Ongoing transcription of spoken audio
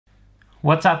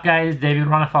What's up guys, David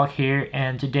Ronnefalk here,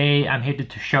 and today I'm here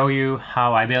to show you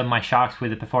how I build my shocks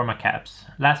with the Performa caps.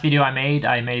 Last video I made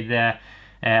the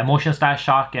motion style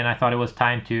shock, and I thought it was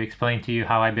time to explain to you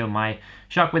how I build my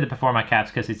shock with the Performa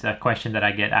caps because it's a question that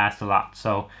I get asked a lot.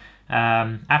 So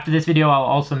after this video I'll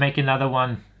also make another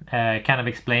one kind of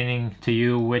explaining to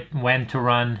you when to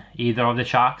run either of the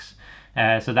shocks.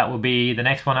 So that will be the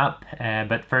next one up,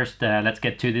 but first let's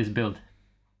get to this build.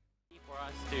 For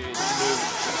us to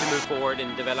move forward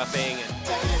in developing.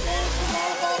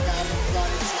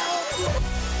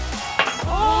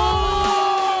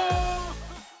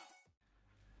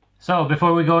 So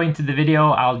before we go into the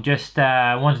video, I'll just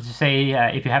wanted to say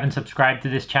if you haven't subscribed to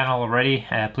this channel already,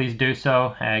 please do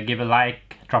so. Give a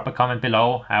like, drop a comment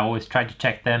below. I always try to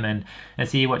check them and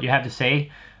see what you have to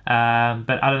say.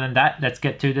 But other than that, let's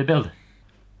get to the build.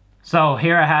 So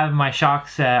here I have my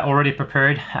shocks already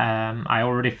prepared. I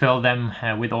already filled them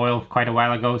with oil quite a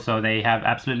while ago, so they have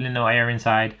absolutely no air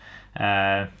inside,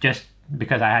 just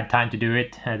because I had time to do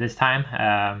it this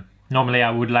time. Normally I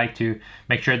would like to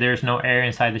make sure there's no air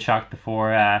inside the shock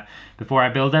before I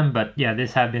build them, but yeah,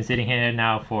 this have been sitting here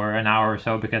now for an hour or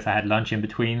so because I had lunch in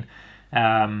between.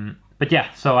 But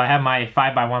yeah, so I have my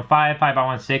 5x15,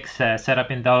 5x16 set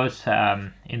up in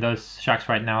those shocks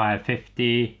right now. I have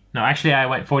 50. No, actually I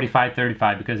went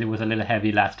 45-35 because it was a little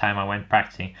heavy last time I went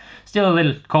practicing. Still a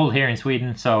little cold here in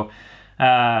Sweden, so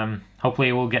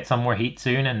hopefully we'll get some more heat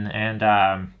soon, and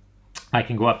I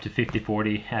can go up to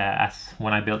 50-40 as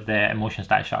when I built the motion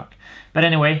style shock. But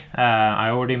anyway, I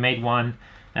already made one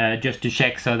just to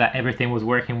check so that everything was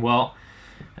working well.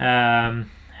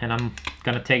 And I'm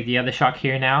gonna take the other shock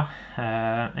here now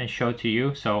and show it to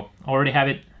you. So already have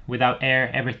it without air,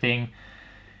 everything.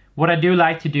 What I do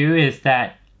like to do is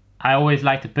that I always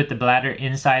like to put the bladder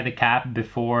inside the cap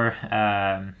before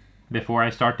I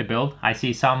start the build. I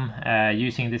see some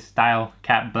using this style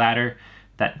cap bladder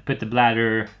that put the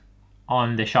bladder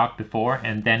on the shock before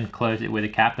and then close it with a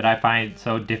cap, but I find it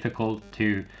so difficult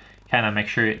to kind of make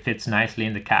sure it fits nicely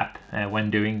in the cap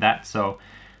when doing that. So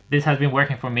this has been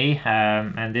working for me,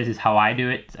 and this is how I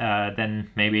do it. Then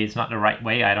maybe it's not the right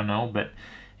way, I don't know, but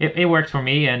it works for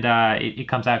me, and it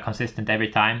comes out consistent every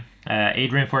time.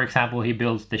 Adrian, for example, he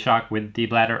builds the shock with the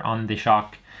bladder on the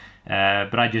shock,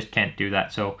 but I just can't do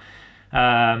that. So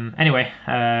anyway,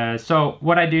 so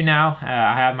what I do now,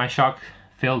 I have my shock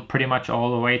filled pretty much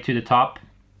all the way to the top,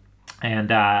 and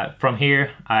from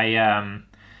here I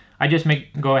just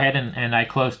go ahead and I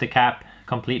close the cap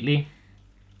completely.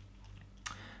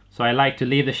 So I like to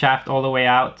leave the shaft all the way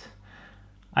out.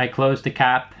 I close the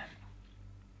cap,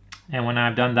 and when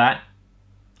I've done that,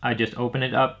 I just open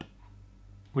it up,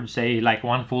 would say like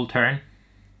one full turn,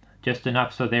 just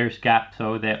enough so there's gap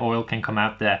so the oil can come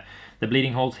out the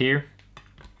bleeding holes here.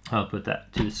 I'll put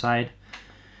that to the side.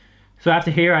 So after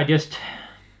here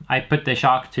I put the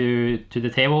shock to the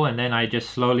table, and then I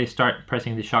just slowly start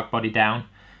pressing the shock body down,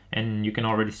 and you can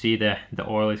already see the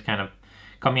oil is kind of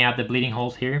coming out the bleeding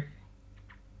holes here.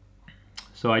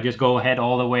 So I just go ahead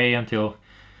all the way until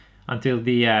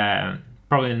the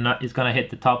probably the nut is gonna hit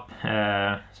the top,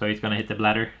 so it's gonna hit the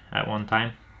bladder at one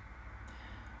time.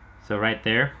 So right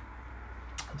there.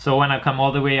 So when I come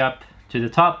all the way up to the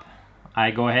top,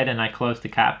 I go ahead and I close the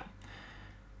cap.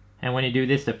 And when you do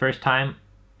this the first time,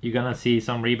 you're gonna see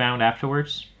some rebound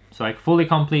afterwards. So I fully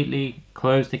completely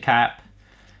close the cap,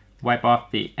 wipe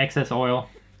off the excess oil,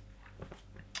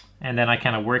 and then I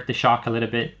kind of work the shock a little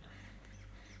bit.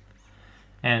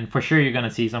 And for sure you're gonna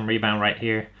see some rebound right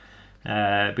here,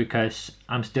 because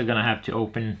I'm still gonna have to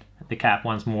open the cap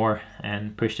once more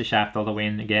and push the shaft all the way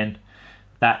in again.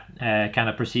 That kind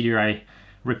of procedure I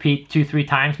repeat 2-3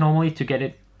 times normally to get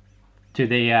it to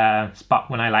the spot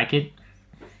when I like it.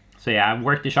 So yeah, I've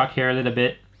worked the shock here a little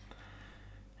bit,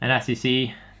 and as you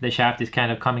see, the shaft is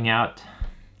kind of coming out.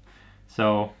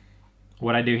 So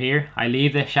what I do here, I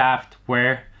leave the shaft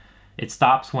where it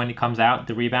stops when it comes out,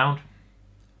 the rebound,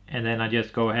 and then I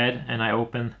just go ahead and I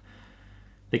open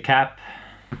the cap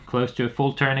close to a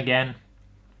full turn again,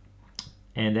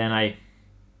 and then I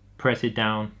press it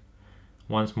down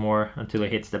once more until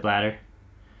it hits the bladder.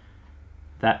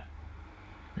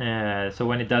 So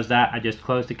when it does that, I just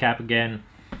close the cap again.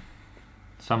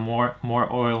 Some more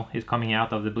oil is coming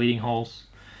out of the bleeding holes.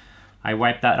 I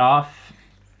wipe that off,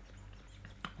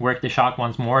 work the shock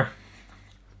once more.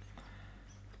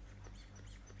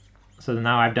 So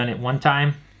now I've done it one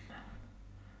time,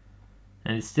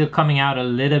 and it's still coming out a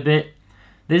little bit.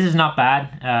 This is not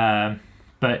bad,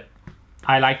 but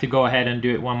I like to go ahead and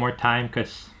do it one more time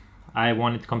because I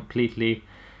want it completely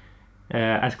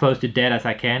as close to dead as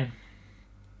I can.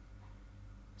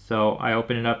 So I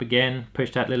open it up again,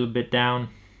 push that little bit down,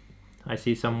 I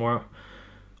see some more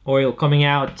oil coming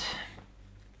out.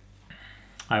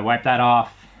 I wipe that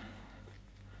off,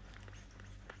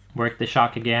 work the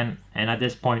shock again, and at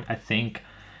this point I think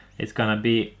it's gonna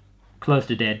be close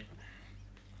to dead.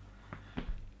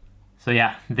 So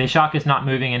yeah, the shock is not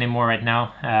moving anymore right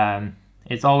now.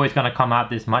 It's always gonna come out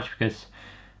this much because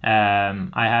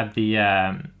I have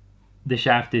the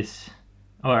shaft is,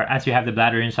 or as you have the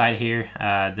bladder inside here,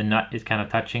 the nut is kind of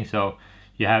touching, so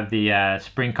you have the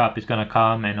spring cup is gonna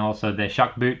come, and also the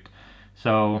shock boot.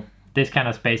 So this kind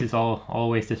of space is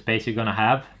always the space you're gonna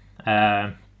have.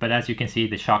 But as you can see,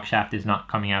 the shock shaft is not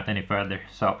coming out any further.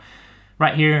 So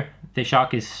right here, the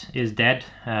shock is dead.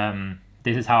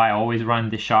 This is how I always run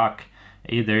the shock,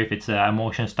 either if it's a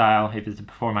motion style, if it's a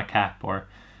Performa cap, or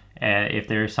if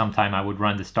there's some time I would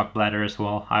run the stock bladder as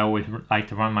well. I always like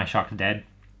to run my shocks dead.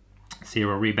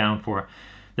 0 rebound for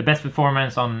the best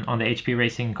performance on the HP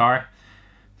racing car.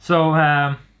 So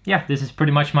yeah, this is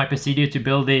pretty much my procedure to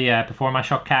build the Performa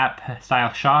shock cap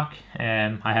style shock.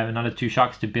 I have another 2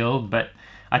 shocks to build, but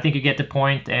I think you get the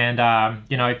point. And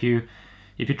you know, if you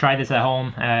try this at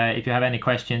home, if you have any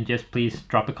questions, just please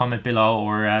drop a comment below,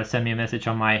 or send me a message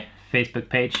on my Facebook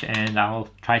page, and I'll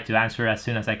try to answer as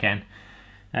soon as I can.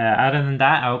 Other than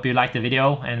that, I hope you liked the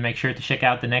video, and make sure to check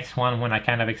out the next one when I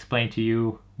kind of explain to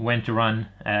you when to run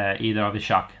either of the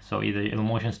shock. So either the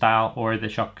motion style or the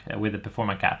shock with the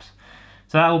Performa caps.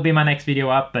 So that will be my next video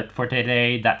up, but for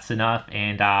today that's enough,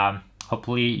 and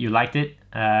hopefully you liked it,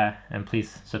 and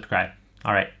please subscribe.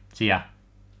 Alright, see ya.